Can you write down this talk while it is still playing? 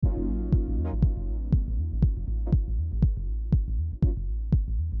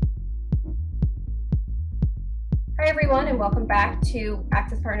everyone, and welcome back to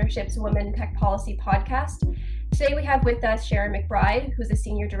Access Partnerships Women in Tech Policy podcast. Today we have with us Sharon McBride, who's the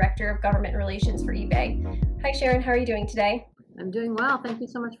Senior Director of Government Relations for eBay. Hi Sharon, how are you doing today? I'm doing well. Thank you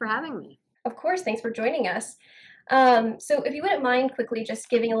so much for having me. Of course, thanks for joining us. So if you wouldn't mind quickly just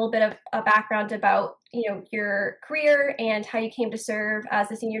giving a little bit of a background about your career and how you came to serve as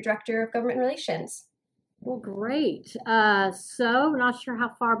the Senior Director of Government Relations. Well, great. So not sure how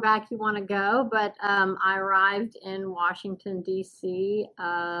far back you want to go, but I arrived in Washington, D.C.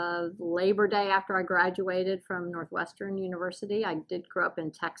 Labor Day after I graduated from Northwestern University. I did grow up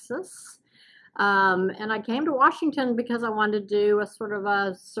in Texas. And I came to Washington because I wanted to do a sort of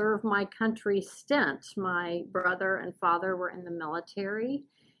a serve my country stint. My brother and father were in the military,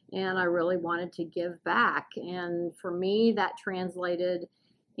 and I really wanted to give back. And for me, that translated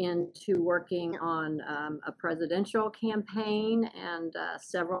into working on a presidential campaign and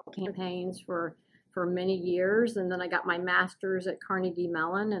several campaigns for many years. And then I got my master's at Carnegie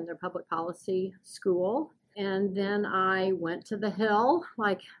Mellon in their public policy school. And then I went to the Hill,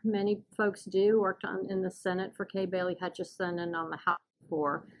 like many folks do, worked in the Senate for Kay Bailey Hutchison and on the House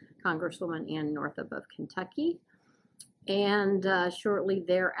for Congresswoman Ann Northup of Kentucky. And shortly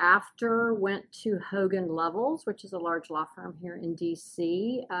thereafter went to Hogan Lovells, which is a large law firm here in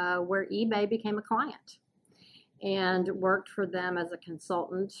D.C., where eBay became a client, and worked for them as a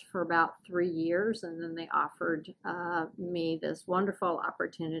consultant for about 3 years. And then they offered me this wonderful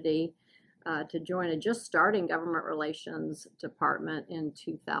opportunity to join a just starting government relations department in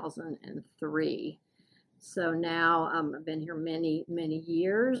 2003. So now I've been here many, many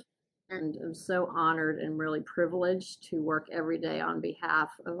years. And I'm so honored and really privileged to work every day on behalf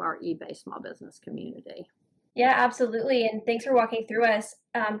of our eBay small business community. Yeah, absolutely. And thanks for walking through us.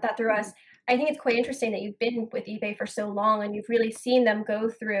 I think it's quite interesting that you've been with eBay for so long and you've really seen them go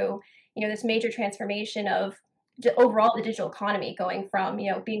through, this major transformation of overall the digital economy, going from,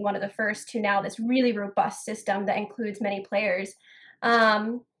 being one of the first to now this really robust system that includes many players.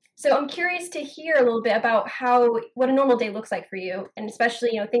 So I'm curious to hear a little bit about what a normal day looks like for you, and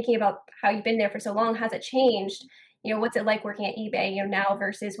especially, thinking about how you've been there for so long. Has it changed? What's it like working at eBay, now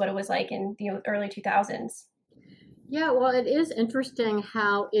versus what it was like in the early 2000s? Yeah, well, it is interesting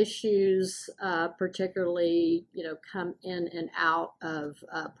how issues, particularly, come in and out of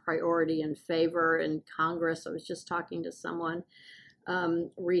priority and favor in Congress. I was just talking to someone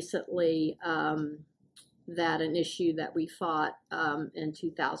recently that an issue that we fought in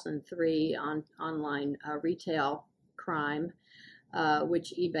 2003 on online retail crime,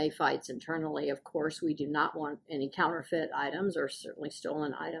 which eBay fights internally. Of course, we do not want any counterfeit items or certainly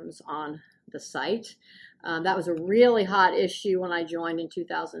stolen items on the site. That was a really hot issue when I joined in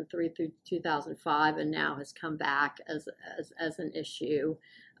 2003 through 2005, and now has come back as an issue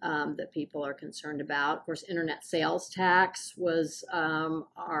that people are concerned about. Of course, internet sales tax was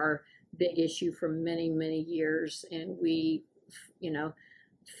our big issue for many, many years, and we,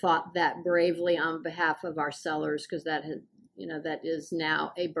 fought that bravely on behalf of our sellers, because that is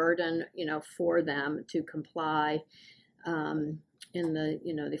now a burden, for them to comply in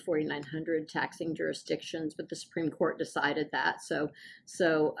the 4,900 taxing jurisdictions. But the Supreme Court decided that, so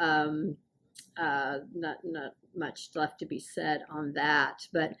not much left to be said on that.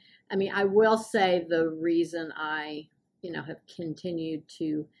 But I will say the reason I, have continued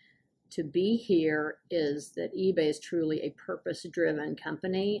to be here is that eBay is truly a purpose-driven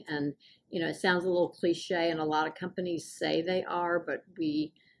company. And, it sounds a little cliche, and a lot of companies say they are, but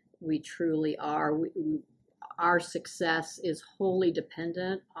we truly are. Our success is wholly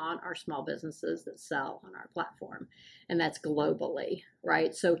dependent on our small businesses that sell on our platform, and that's globally,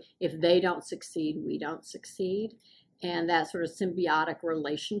 right? So if they don't succeed, we don't succeed. And that sort of symbiotic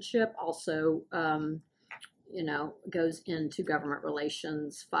relationship also goes into government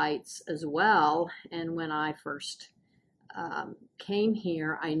relations fights as well. And when I first came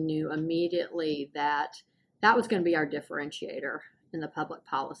here, I knew immediately that was going to be our differentiator in the public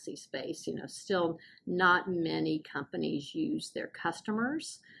policy space. Still not many companies use their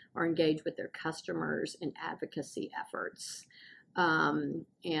customers or engage with their customers in advocacy efforts.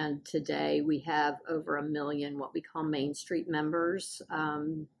 And today we have over 1 million what we call Main Street members,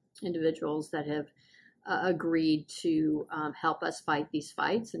 individuals that have agreed to help us fight these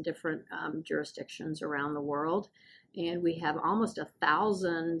fights in different jurisdictions around the world. And we have almost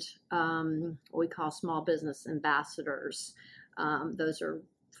 1,000 what we call small business ambassadors. Those are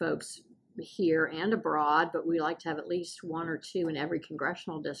folks here and abroad, but we like to have at least 1 or 2 in every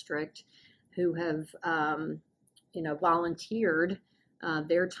congressional district who have, volunteered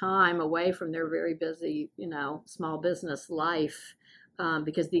their time away from their very busy, small business life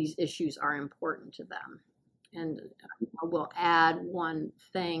because these issues are important to them. and I will add one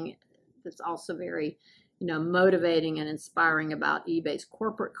thing that's also very, motivating and inspiring about eBay's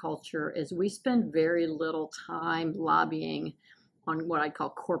corporate culture is we spend very little time lobbying on what I call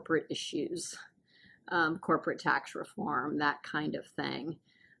corporate issues, corporate tax reform, that kind of thing.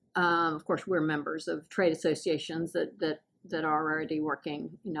 Of course, we're members of trade associations that are already working,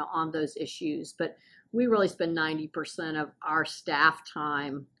 on those issues, but we really spend 90% of our staff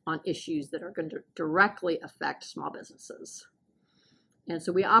time on issues that are going to directly affect small businesses. And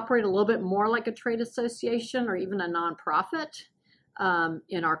so we operate a little bit more like a trade association or even a nonprofit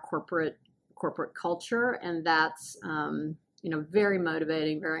in our corporate culture, and that's very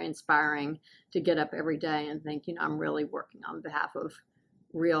motivating, very inspiring to get up every day and think, I'm really working on behalf of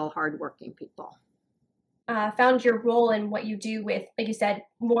real hardworking people. Found your role in what you do with, like you said,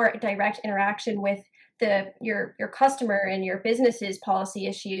 more direct interaction with your customer and your business's policy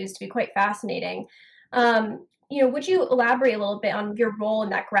issues to be quite fascinating. Would you elaborate a little bit on your role in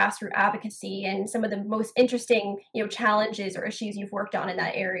that grassroots advocacy and some of the most interesting, challenges or issues you've worked on in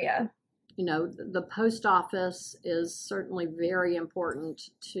that area? The post office is certainly very important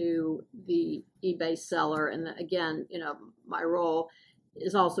to the eBay seller. And again, my role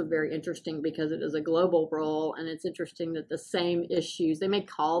is also very interesting because it is a global role, and it's interesting that the same issues, they may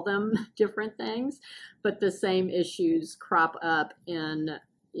call them different things, but the same issues crop up in,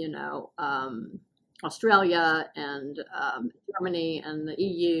 Australia and Germany and the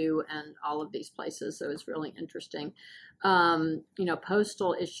EU and all of these places. So it's really interesting.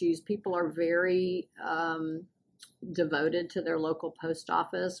 Postal issues, people are very devoted to their local post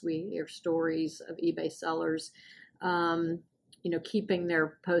office. We hear stories of eBay sellers keeping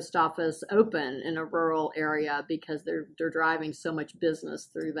their post office open in a rural area because they're driving so much business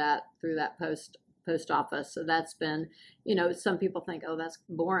through that post office. So that's been, some people think, oh, that's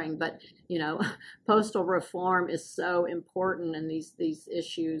boring, but postal reform is so important in these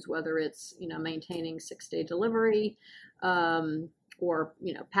issues, whether it's maintaining 6-day delivery or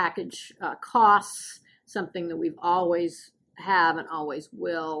package costs, something that we've always have and always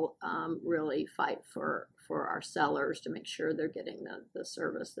will really fight for our sellers to make sure they're getting the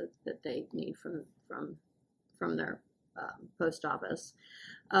service that they need from their post office.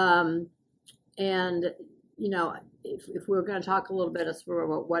 And if we're going to talk a little bit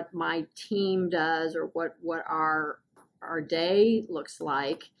about what my team does or what our day looks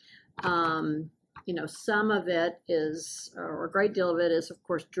like, some of it is, or a great deal of it is, of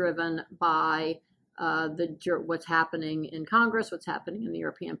course, driven by what's happening in Congress, what's happening in the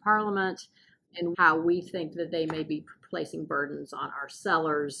European Parliament, and how we think that they may be placing burdens on our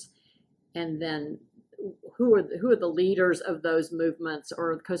sellers, and then who are the leaders of those movements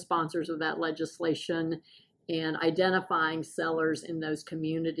or co-sponsors of that legislation, and identifying sellers in those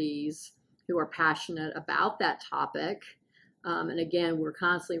communities who are passionate about that topic. And again, we're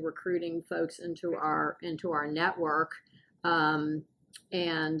constantly recruiting folks into our network.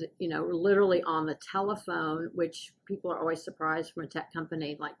 And literally on the telephone, which people are always surprised from a tech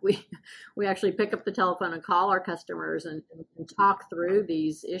company, like we actually pick up the telephone and call our customers and talk through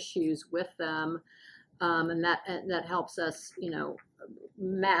these issues with them, and that helps us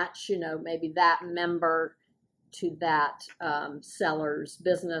match maybe that member to that seller's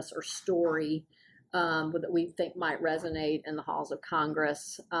business or story that we think might resonate in the halls of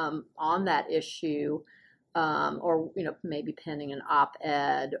Congress on that issue. Or maybe penning an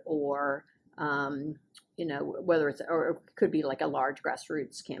op-ed, or whether it's, or it could be like a large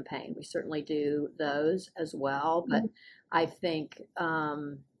grassroots campaign. We certainly do those as well, but I think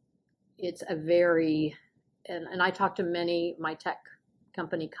it's a very, and I talk to many my tech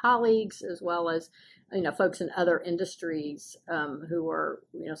company colleagues as well as folks in other industries who are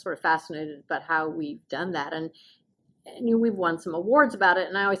sort of fascinated about how we've done that, and we've won some awards about it.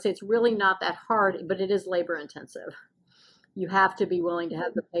 And I always say it's really not that hard, but it is labor intensive. You have to be willing to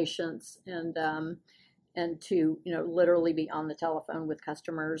have the patience and to literally be on the telephone with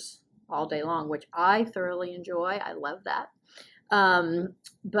customers all day long, which I thoroughly enjoy. I love that.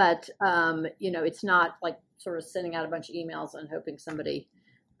 But it's not like sort of sending out a bunch of emails and hoping somebody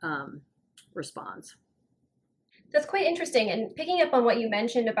responds. That's quite interesting. And picking up on what you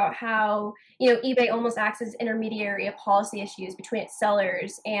mentioned about how, eBay almost acts as intermediary of policy issues between its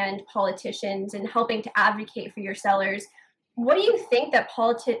sellers and politicians and helping to advocate for your sellers. What do you think that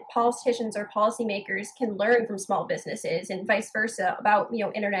politicians or policymakers can learn from small businesses and vice versa about,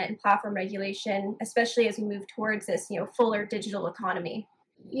 internet and platform regulation, especially as we move towards this, fuller digital economy?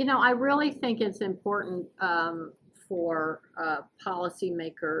 I really think it's important for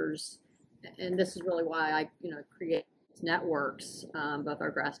policymakers, and this is really why I create networks, both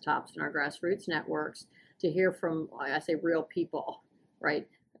our grass tops and our grassroots networks, to hear from, like I say, real people, right?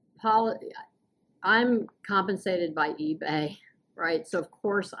 Poli- I'm compensated by eBay, right? So of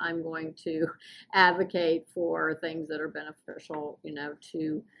course I'm going to advocate for things that are beneficial,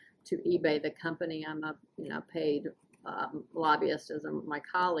 to eBay, the company. I'm a, paid lobbyist as my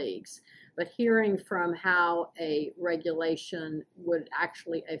colleagues. But hearing from how a regulation would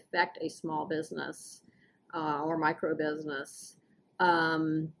actually affect a small business or micro business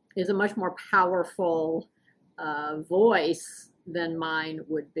is a much more powerful voice than mine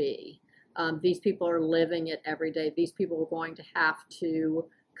would be. These people are living it every day. These people are going to have to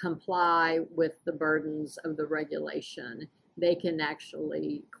comply with the burdens of the regulation. They can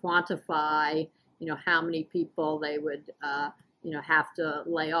actually quantify, how many people they would, have to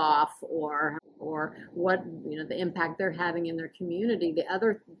lay off, or what, the impact they're having in their community. The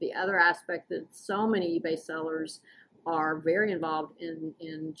other aspect that so many eBay sellers are very involved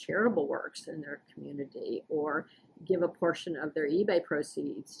in charitable works in their community, or give a portion of their eBay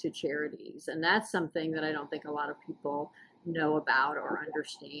proceeds to charities. And that's something that I don't think a lot of people know about or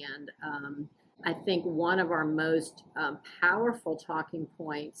understand. I think one of our most powerful talking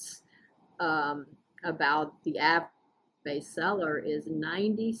points about the eBay seller is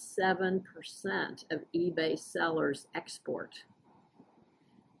 97% of eBay sellers export,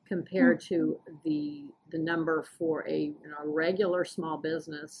 compared to the number for a regular small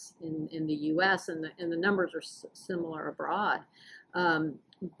business in the U.S. and the numbers are similar abroad.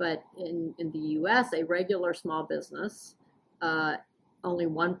 But in the U.S., a regular small business, only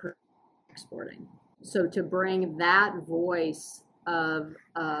 1% exporting. So to bring that voice of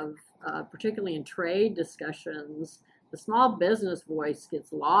particularly in trade discussions, the small business voice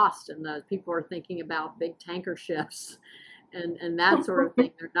gets lost, and the people are thinking about big tanker ships and that sort of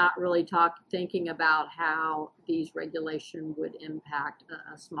thing. They're not really thinking about how these regulation would impact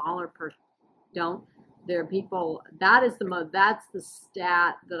a smaller person. There are people, that's the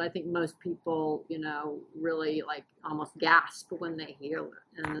stat that I think most people, really like almost gasp when they hear it.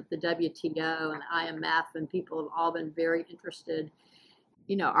 And the WTO and the IMF and people have all been very interested.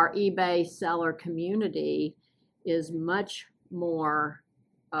 Our eBay seller community is much more,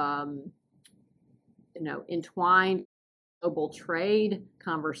 entwined global trade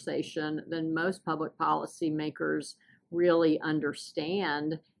conversation than most public policy makers really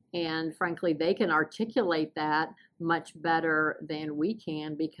understand. And frankly, they can articulate that much better than we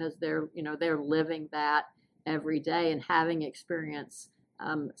can, because they're living that every day and having experience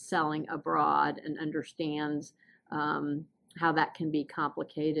selling abroad, and understands how that can be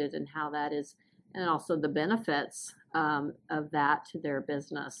complicated, and how that is, and also the benefits of that to their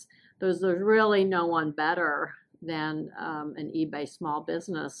business. There's really no one better than an eBay small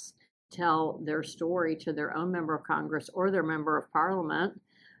business tell their story to their own member of Congress or their member of Parliament.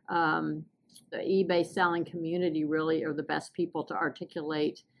 The eBay selling community really are the best people to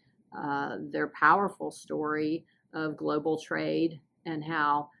articulate their powerful story of global trade and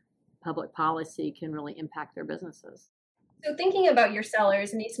how public policy can really impact their businesses. So thinking about your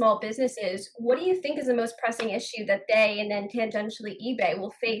sellers and these small businesses, what do you think is the most pressing issue that they, and then tangentially eBay,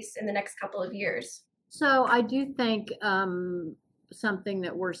 will face in the next couple of years? So I do think something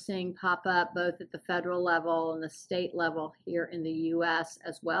that we're seeing pop up both at the federal level and the state level here in the U.S.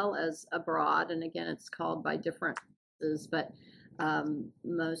 as well as abroad, and again, it's called by different places, but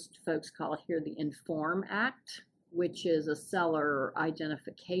most folks call it here the INFORM Act, which is a seller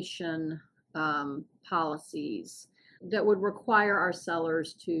identification policies that would require our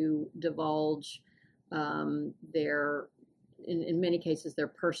sellers to divulge their, in many cases, their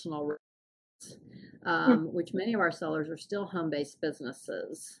personal, which many of our sellers are still home-based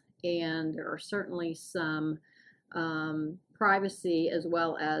businesses. And there are certainly some privacy as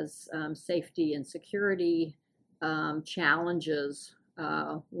well as safety and security challenges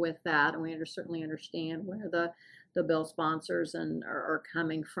with that. And we certainly understand where the bill sponsors are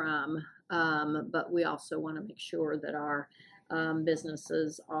coming from. But we also want to make sure that our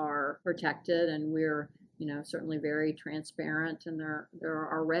businesses are protected, and we're certainly very transparent, and there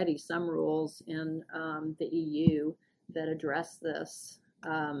are already some rules in the EU that address this.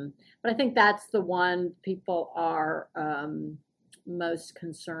 But I think that's the one people are most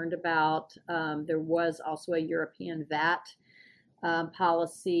concerned about. There was also a European VAT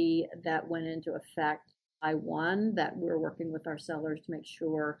policy that went into effect by one that we're working with our sellers to make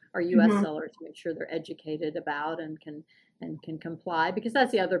sure, our U.S. sellers, to make sure they're educated about and can comply, because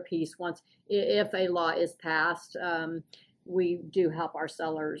that's the other piece. If a law is passed, we do help our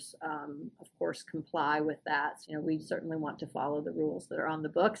sellers, of course, comply with that. We certainly want to follow the rules that are on the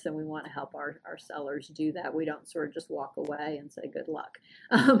books, and we want to help our sellers do that. We don't sort of just walk away and say good luck.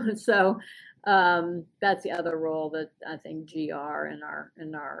 So that's the other role that I think GR and our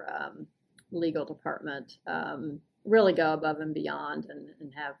legal department really go above and beyond,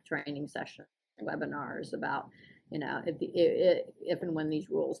 and have training sessions, webinars about if and when these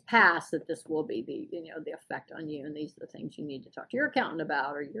rules pass, that this will be the effect on you, and these are the things you need to talk to your accountant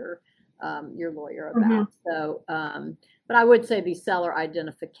about, or your lawyer about. So, but I would say these seller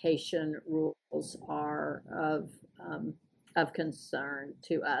identification rules are of concern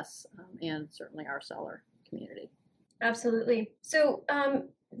to us, and certainly our seller community. Absolutely. So,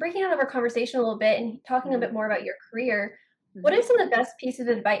 breaking out of our conversation a little bit and talking a bit more about your career, what are some of the best pieces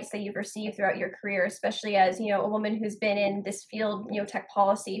of advice that you've received throughout your career, especially as, a woman who's been in this field, tech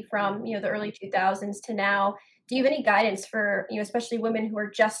policy from, the early 2000s to now? Do you have any guidance for, especially women who are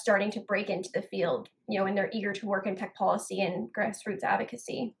just starting to break into the field, and they're eager to work in tech policy and grassroots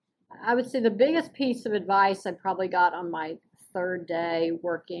advocacy? I would say the biggest piece of advice I probably got on my third day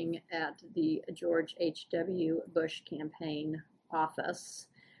working at the George H.W. Bush campaign office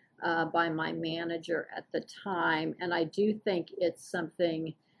by my manager at the time, and I do think it's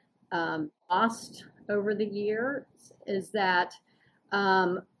something lost over the years, is that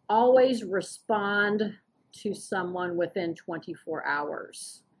always respond to someone within 24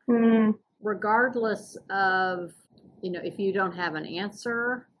 hours. Regardless of, if you don't have an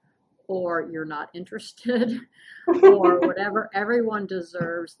answer or you're not interested or whatever, everyone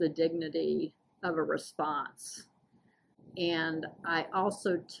deserves the dignity of a response. And I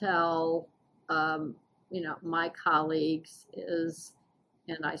also tell, my colleagues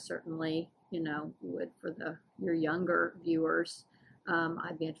and I certainly, would for your younger viewers,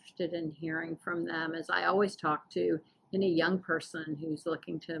 I'd be interested in hearing from them, as I always talk to any young person who's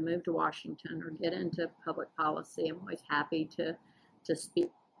looking to move to Washington or get into public policy. I'm always happy to speak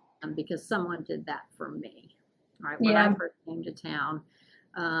to them, because someone did that for me. Right? When I first came to town,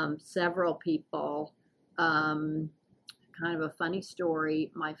 several people, kind of a funny story.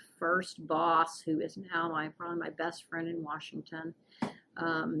 My first boss, who is now probably my best friend in Washington,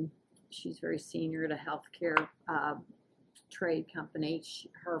 she's very senior at a healthcare trade company.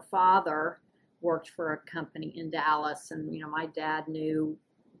 Her father worked for a company in Dallas, and my dad knew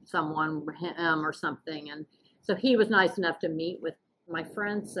someone, him or something, and so he was nice enough to meet with. My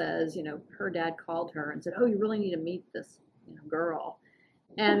friend says, her dad called her and said, "Oh, you really need to meet this girl."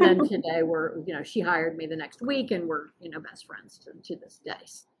 And then today she hired me the next week, and we're, best friends to this day.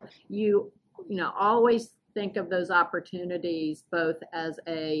 So always think of those opportunities both as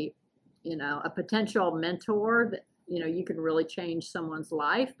a potential mentor that, you can really change someone's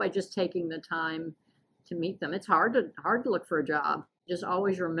life by just taking the time to meet them. It's hard to look for a job. Just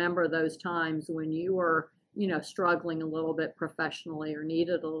always remember those times when you were, struggling a little bit professionally, or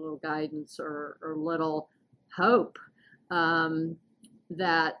needed a little guidance or little hope.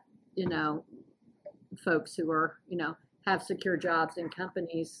 That, folks who are, have secure jobs in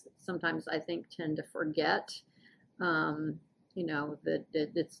companies sometimes, I think, tend to forget, that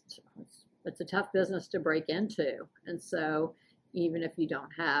it's a tough business to break into. And so even if you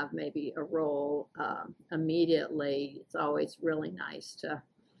don't have maybe a role immediately, it's always really nice to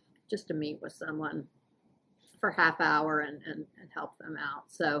meet with someone for half hour and help them out.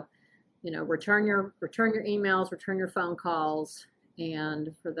 So, return your emails, return your phone calls.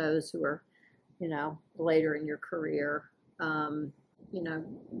 And for those who are, later in your career,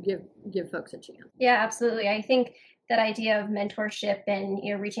 give folks a chance. Yeah, absolutely. I think that idea of mentorship and,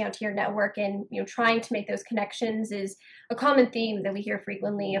 reaching out to your network and, trying to make those connections is a common theme that we hear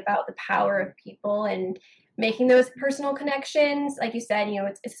frequently about the power of people and making those personal connections. Like you said,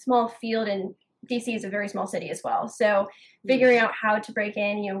 it's a small field, and DC is a very small city as well. So figuring out how to break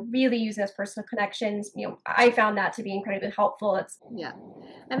in, really using those personal connections, I found that to be incredibly helpful.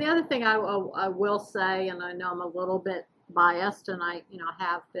 And the other thing I will say, and I know I'm a little bit biased, and I,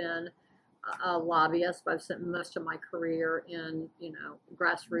 have been a lobbyist, but I've spent most of my career in,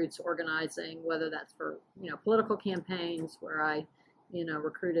 grassroots organizing, whether that's for, political campaigns where I,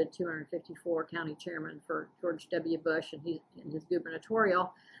 recruited 254 county chairmen for George W. Bush and his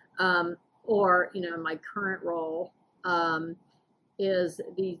gubernatorial, or, my current role is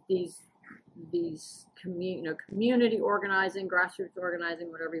these community organizing, grassroots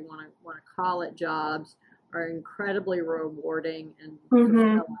organizing, whatever you want to call it, jobs are incredibly rewarding and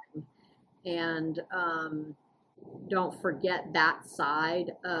fulfilling. And don't forget that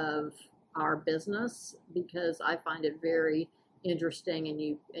side of our business, because I find it very interesting,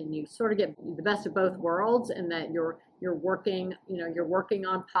 and you sort of get the best of both worlds, in that you're working, you're working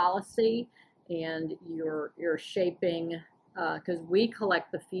on policy, and you're shaping, because we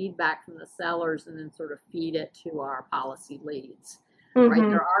collect the feedback from the sellers and then sort of feed it to our policy leads. Right,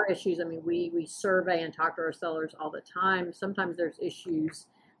 there are issues. I mean, we survey and talk to our sellers all the time. Sometimes there's issues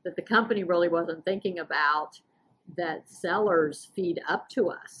that the company really wasn't thinking about, that sellers feed up to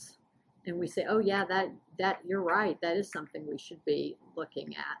us, and we say, oh yeah, that you're right, that is something we should be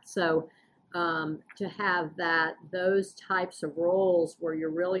looking at. So to have those types of roles where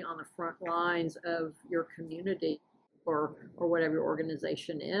you're really on the front lines of your community, or whatever your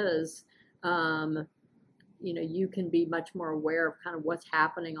organization is, you can be much more aware of kind of what's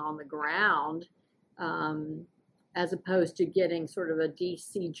happening on the ground, as opposed to getting sort of a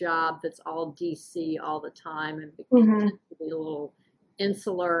DC job that's all DC all the time, and it tends to be a little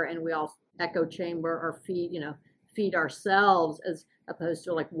insular, and we all echo chamber or feed ourselves, as opposed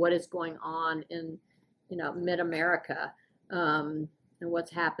to like what is going on in mid-America, and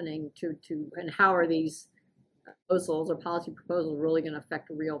what's happening to and how are these proposals or policy proposals really going to affect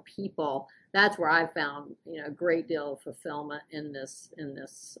real people. That's where I've found a great deal of fulfillment in this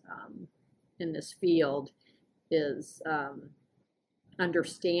field, is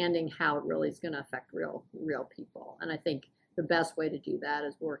understanding how it really is going to affect real people. And I think the best way to do that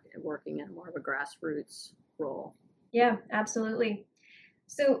is working in more of a grassroots role. Yeah, absolutely.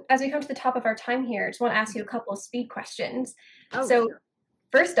 So as we come to the top of our time here, I just want to ask you a couple of speed questions. Sure.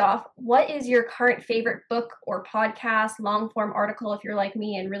 First off, what is your current favorite book or podcast, long form article, if you're like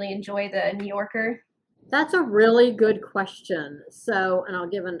me and really enjoy the New Yorker? That's a really good question. So, and I'll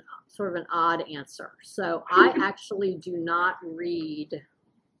give sort of an odd answer. So I actually do not read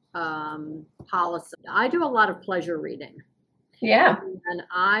policy. I do a lot of pleasure reading. Yeah. And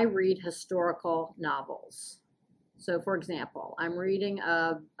I read historical novels. So for example, I'm reading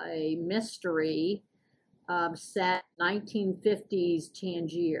a mystery set 1950s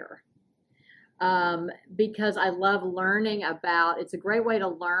Tangier, because I love learning about, it's a great way to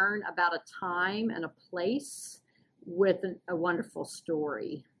learn about a time and a place with a wonderful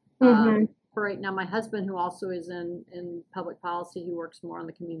story. Right now, my husband, who also is in public policy, he works more on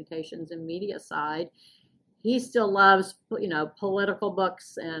the communications and media side, he still loves, political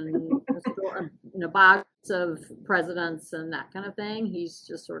books and biographies of presidents and that kind of thing. He's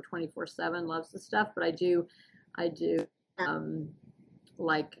just sort of 24/7 loves the stuff. But I do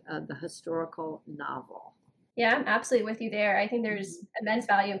like the historical novel. Yeah, I'm absolutely with you there. I think there's immense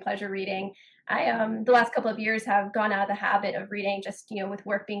value in pleasure reading. I the last couple of years have gone out of the habit of reading, just with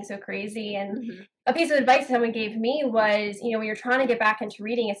work being so crazy. And a piece of advice someone gave me was, when you're trying to get back into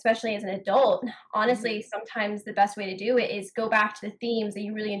reading, especially as an adult, honestly, sometimes the best way to do it is go back to the themes that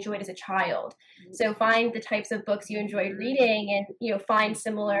you really enjoyed as a child. So find the types of books you enjoyed reading, and find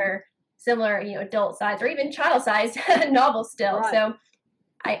similar adult size or even child sized novels still. Right. So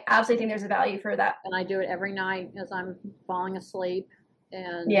I absolutely think there's a value for that. And I do it every night as I'm falling asleep.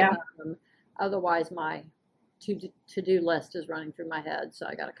 And otherwise my to-do list is running through my head. So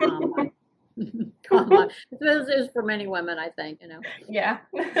I got to calm my, this is for many women, I think, Yeah.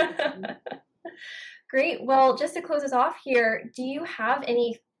 Great. Well, just to close us off here, do you have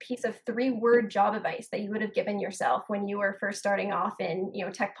any piece of 3-word job advice that you would have given yourself when you were first starting off in,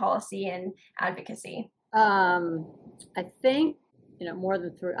 tech policy and advocacy? I think, more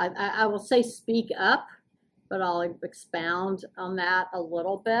than 3, I will say speak up, but I'll expound on that a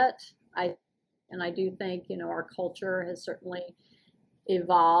little bit. I do think, our culture has certainly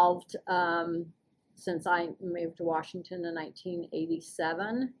evolved since I moved to Washington in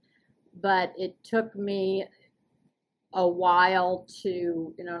 1987, but it took me a while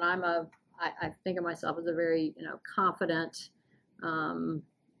to, and I think of myself as a very, confident,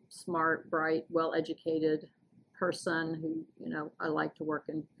 smart, bright, well-educated person who, I like to work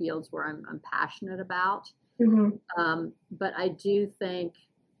in fields where I'm passionate about. But I do think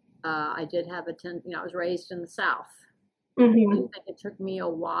I did have I was raised in the South. I do think it took me a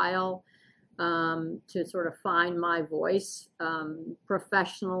while to sort of find my voice,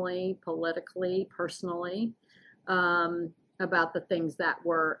 professionally, politically, personally, about the things that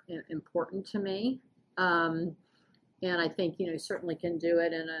were important to me. And I think, certainly can do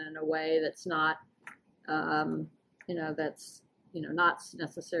it in a way that's not, not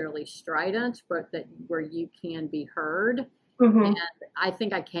necessarily strident, but where you can be heard. And I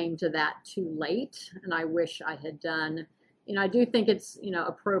think I came to that too late, and I wish I had done. I do think it's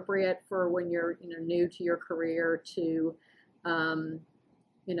appropriate for when you're new to your career to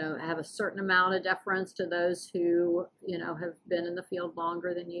have a certain amount of deference to those who have been in the field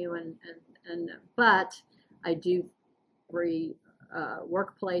longer than you, but I do every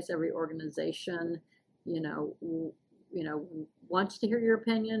workplace, every organization, you know, wants to hear your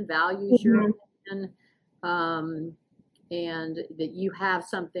opinion, values your opinion, and that you have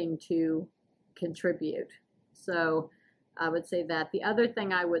something to contribute. So I would say that. The other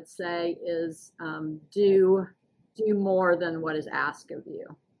thing I would say is do more than what is asked of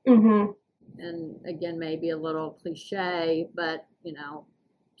you. Mm-hmm. And again, maybe a little cliche, but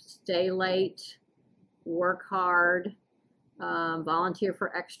stay late, work hard, volunteer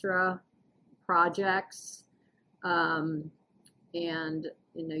for extra projects, and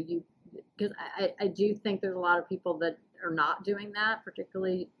because I do think there's a lot of people that are not doing that,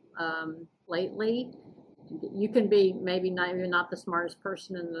 particularly lately. You can be maybe not the smartest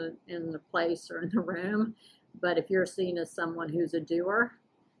person in the place or in the room, but if you're seen as someone who's a doer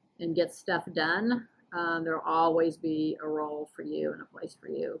and gets stuff done, there'll always be a role for you and a place for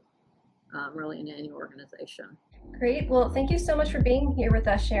you, really, in any organization. Great. Well, thank you so much for being here with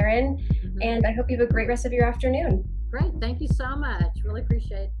us, Sharon. Mm-hmm. And I hope you have a great rest of your afternoon. Great. Thank you so much. Really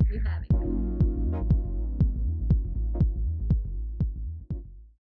appreciate you having me.